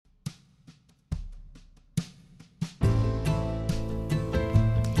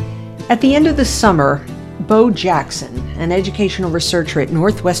At the end of the summer, Bo Jackson, an educational researcher at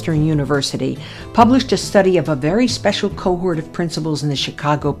Northwestern University, published a study of a very special cohort of principals in the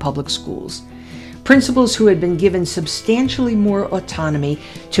Chicago public schools. Principals who had been given substantially more autonomy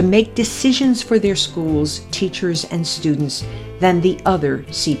to make decisions for their schools, teachers, and students than the other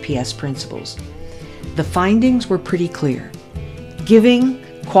CPS principals. The findings were pretty clear. Giving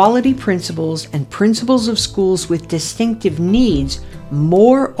quality principals and principals of schools with distinctive needs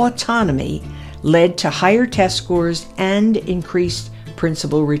more autonomy led to higher test scores and increased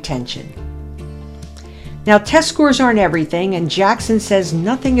principal retention. Now, test scores aren't everything, and Jackson says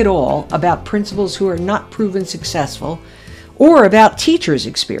nothing at all about principals who are not proven successful or about teachers'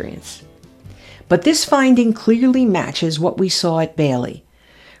 experience. But this finding clearly matches what we saw at Bailey.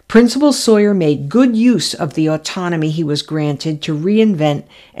 Principal Sawyer made good use of the autonomy he was granted to reinvent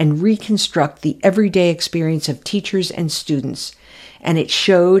and reconstruct the everyday experience of teachers and students, and it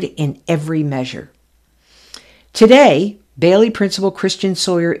showed in every measure. Today, Bailey Principal Christian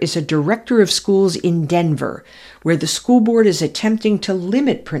Sawyer is a director of schools in Denver, where the school board is attempting to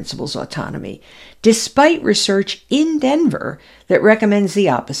limit principals' autonomy, despite research in Denver that recommends the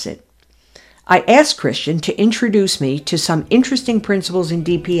opposite. I asked Christian to introduce me to some interesting principals in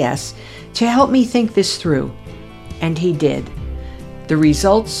DPS to help me think this through, and he did. The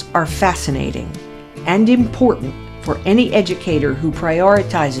results are fascinating and important for any educator who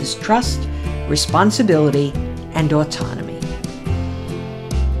prioritizes trust, responsibility, and autonomy.